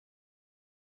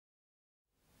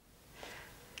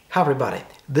Hi everybody,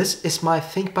 this is my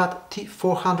ThinkPad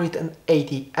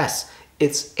T480s.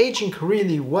 It's aging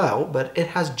really well, but it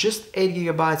has just 8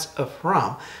 GB of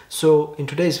RAM, so in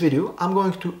today's video I'm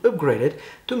going to upgrade it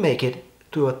to make it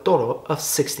to a total of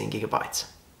 16 GB.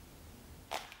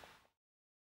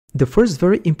 The first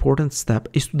very important step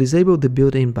is to disable the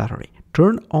built-in battery.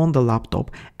 Turn on the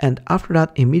laptop and after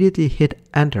that immediately hit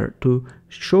enter to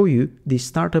show you the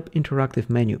startup interactive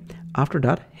menu. After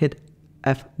that hit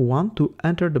F1 to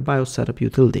enter the BIOS setup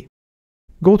utility.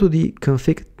 Go to the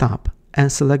config tab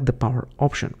and select the power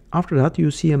option. After that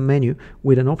you see a menu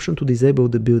with an option to disable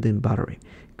the built-in battery.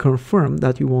 Confirm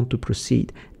that you want to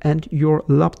proceed and your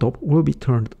laptop will be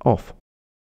turned off.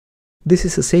 This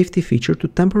is a safety feature to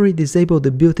temporarily disable the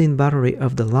built-in battery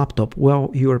of the laptop while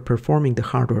you are performing the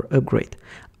hardware upgrade.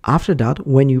 After that,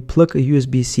 when you plug a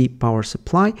USB-C power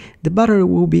supply, the battery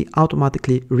will be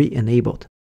automatically re-enabled.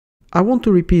 I want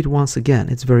to repeat once again,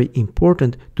 it's very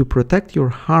important to protect your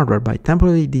hardware by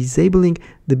temporarily disabling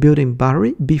the built-in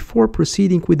battery before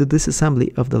proceeding with the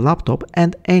disassembly of the laptop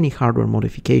and any hardware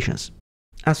modifications.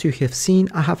 As you have seen,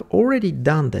 I have already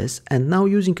done this, and now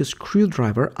using a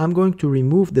screwdriver, I'm going to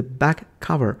remove the back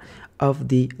cover of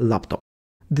the laptop.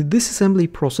 The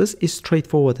disassembly process is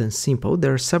straightforward and simple.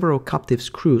 There are several captive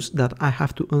screws that I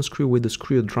have to unscrew with the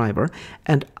screwdriver,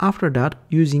 and after that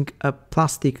using a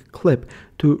plastic clip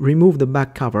to remove the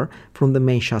back cover from the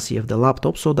main chassis of the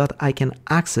laptop so that I can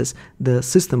access the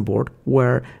system board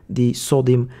where the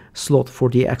SO-DIMM slot for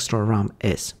the extra RAM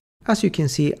is. As you can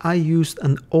see, I used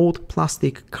an old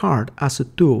plastic card as a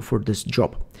tool for this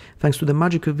job. Thanks to the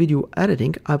magic of video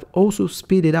editing, I've also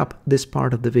speeded up this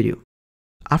part of the video.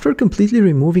 After completely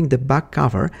removing the back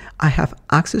cover, I have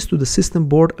access to the system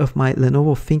board of my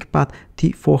Lenovo ThinkPad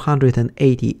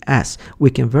T480s.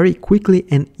 We can very quickly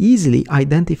and easily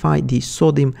identify the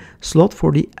SO-DIMM slot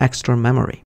for the extra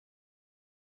memory.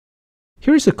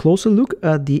 Here is a closer look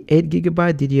at the 8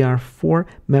 GB DDR4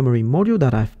 memory module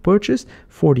that I've purchased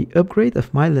for the upgrade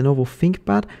of my Lenovo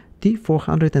ThinkPad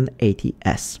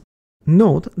T480s.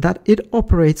 Note that it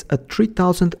operates at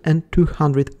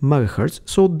 3200 MHz,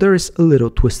 so there is a little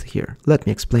twist here. Let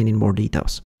me explain in more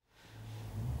details.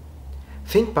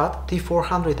 ThinkPad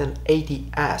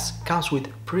T480s comes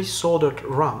with pre-soldered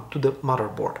RAM to the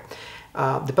motherboard.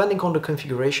 Depending on the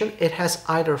configuration, it has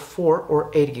either 4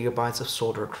 or 8 GB of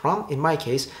soldered RAM. In my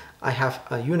case, I have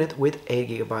a unit with 8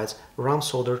 GB RAM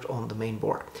soldered on the main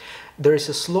board. There is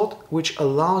a slot which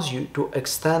allows you to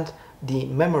extend the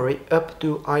memory up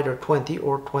to either 20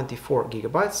 or 24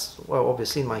 GB. Well,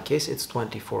 obviously in my case it's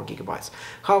 24 GB.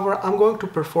 However, I'm going to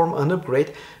perform an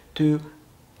upgrade to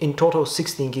in total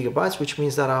 16 GB, which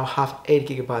means that I'll have 8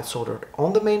 GB soldered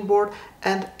on the main board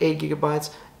and 8 GB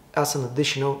as an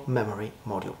additional memory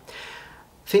module.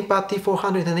 ThinkPad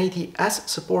T480s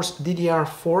supports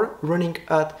DDR4 running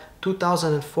at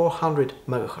 2400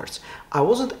 MHz. I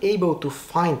wasn't able to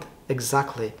find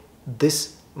exactly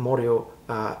this module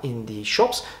in the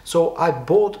shops, so I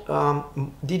bought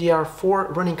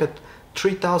DDR4 running at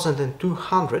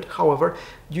 3200. However,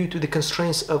 due to the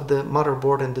constraints of the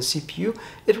motherboard and the CPU,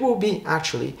 it will be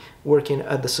actually working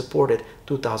at the supported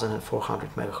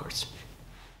 2400 MHz.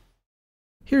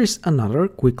 Here is another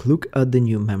quick look at the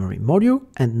new memory module,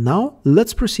 and now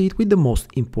let's proceed with the most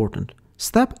important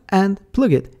step and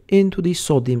plug it into the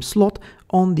SO-DIMM slot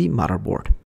on the motherboard.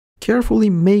 Carefully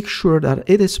make sure that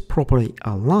it is properly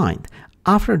aligned.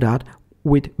 After that,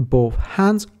 with both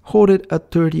hands, hold it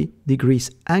at 30 degrees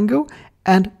angle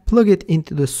and plug it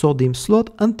into the SO-DIMM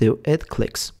slot until it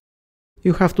clicks.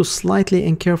 You have to slightly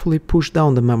and carefully push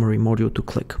down the memory module to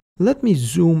click. Let me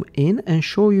zoom in and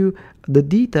show you the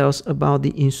details about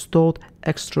the installed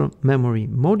extra memory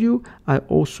module. I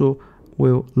also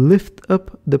will lift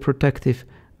up the protective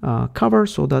cover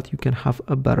so that you can have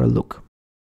a better look.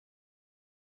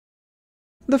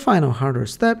 The final hardware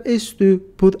step is to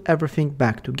put everything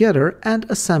back together and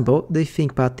assemble the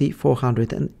ThinkPad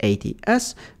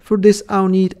T480s. For this I'll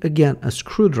need again a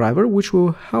screwdriver which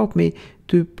will help me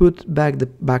to put back the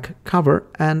back cover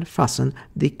and fasten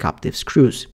the captive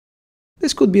screws.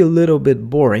 This could be a little bit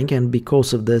boring, and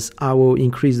because of this I will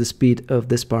increase the speed of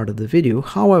this part of the video.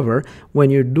 However, when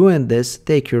you're doing this,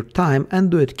 take your time and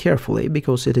do it carefully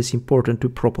because it is important to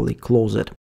properly close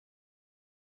it.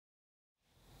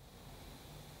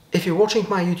 If you're watching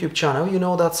my YouTube channel, you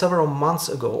know that several months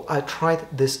ago I tried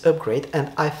this upgrade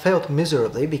and I failed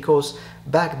miserably because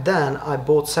back then I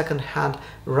bought second-hand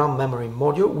RAM memory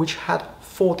module which had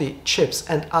 40 chips,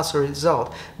 and as a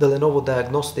result the Lenovo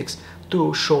Diagnostics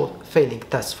tool showed failing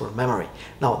tests for memory.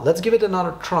 Now let's give it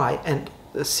another try and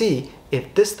see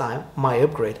if this time my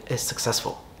upgrade is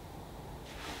successful.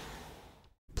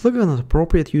 Plug an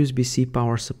appropriate USB-C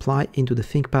power supply into the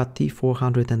ThinkPad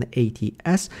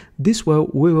T480s. This way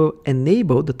we will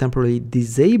enable the temporarily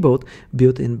disabled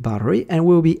built-in battery and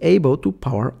we'll be able to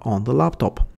power on the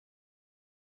laptop.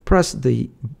 Press the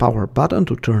power button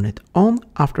to turn it on.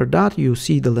 After that, you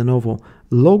see the Lenovo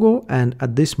logo, and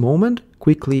at this moment,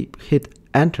 quickly hit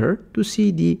Enter to see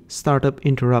the Startup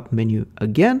Interrupt menu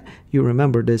again. You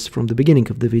remember this from the beginning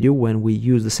of the video when we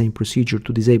used the same procedure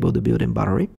to disable the built-in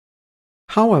battery.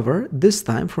 However, this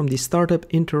time from the Startup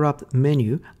Interrupt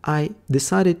menu, I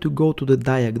decided to go to the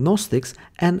Diagnostics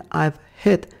and I've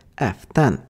hit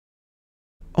F10.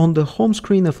 On the home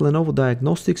screen of Lenovo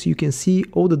Diagnostics, you can see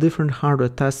all the different hardware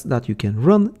tests that you can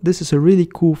run. This is a really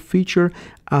cool feature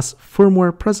as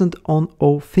firmware present on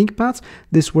all ThinkPads.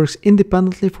 This works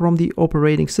independently from the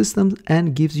operating system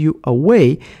and gives you a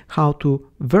way how to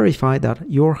verify that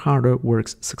your hardware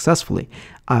works successfully.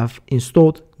 I've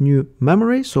installed new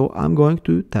memory, so I'm going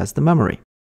to test the memory.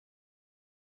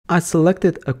 I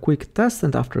selected a quick test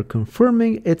and after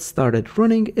confirming, it started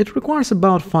running. It requires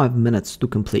about 5 minutes to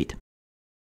complete.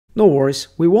 No worries,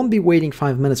 we won't be waiting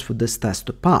 5 minutes for this test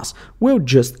to pass, we'll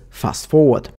just fast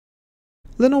forward.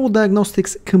 Lenovo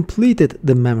Diagnostics completed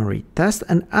the memory test,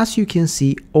 and as you can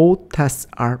see, all tests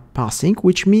are passing,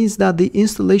 which means that the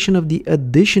installation of the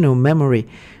additional memory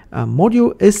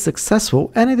module is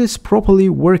successful and it is properly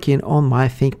working on my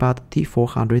ThinkPad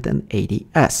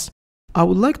T480s. I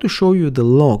would like to show you the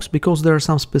logs because there are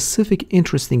some specific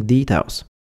interesting details.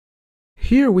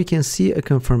 Here we can see a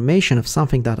confirmation of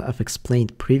something that I've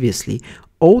explained previously.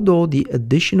 Although the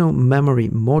additional memory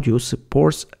module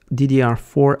supports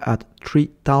DDR4 at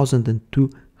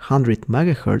 3200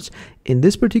 MHz, in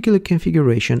this particular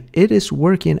configuration it is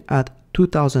working at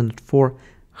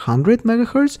 2400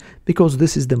 MHz because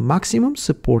this is the maximum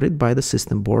supported by the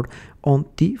system board on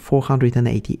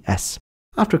T480s.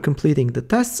 After completing the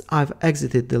tests, I've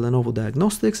exited the Lenovo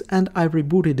Diagnostics and I've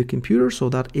rebooted the computer so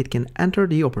that it can enter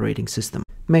the operating system.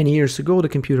 Many years ago, the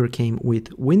computer came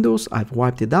with Windows. I've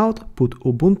wiped it out, put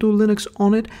Ubuntu Linux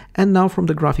on it, and now from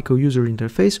the graphical user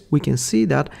interface, we can see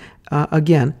that,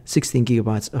 again, 16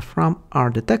 GB of RAM are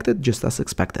detected just as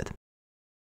expected.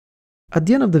 At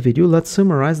the end of the video, let's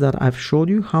summarize that I've showed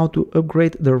you how to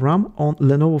upgrade the RAM on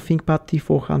Lenovo ThinkPad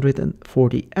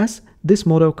T440s. This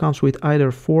model comes with either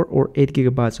 4 or 8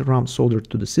 GB RAM soldered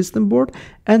to the system board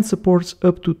and supports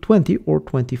up to 20 or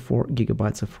 24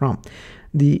 GB of RAM.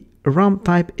 The RAM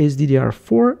type is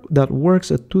DDR4 that works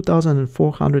at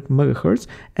 2400 MHz,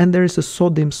 and there is a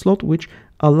SO-DIMM slot which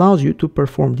allows you to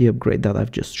perform the upgrade that I've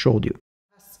just showed you.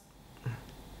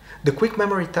 The quick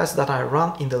memory test that I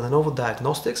run in the Lenovo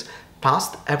Diagnostics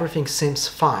passed, everything seems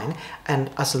fine,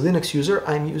 and as a Linux user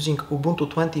I'm using Ubuntu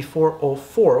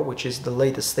 24.04, which is the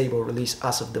latest stable release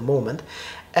as of the moment,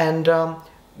 and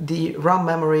the RAM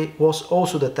memory was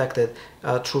also detected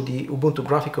through the Ubuntu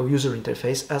graphical user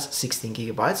interface as 16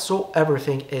 GB, so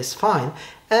everything is fine,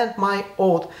 and my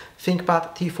old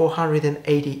ThinkPad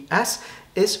T480s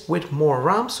is with more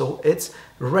RAM, so it's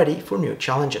ready for new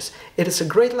challenges. It is a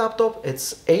great laptop,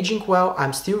 it's aging well,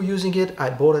 I'm still using it, I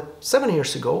bought it 7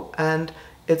 years ago and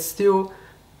it still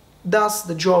does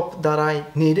the job that I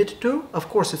need it to. Of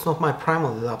course, it's not my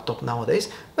primary laptop nowadays,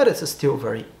 but it's a still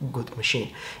very good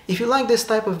machine. If you like this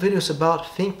type of videos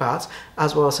about ThinkPads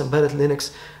as well as embedded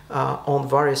Linux on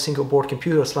various single board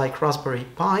computers like Raspberry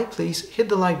Pi, please hit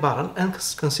the like button and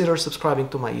consider subscribing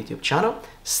to my YouTube channel.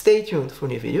 Stay tuned for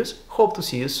new videos. Hope to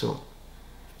see you soon.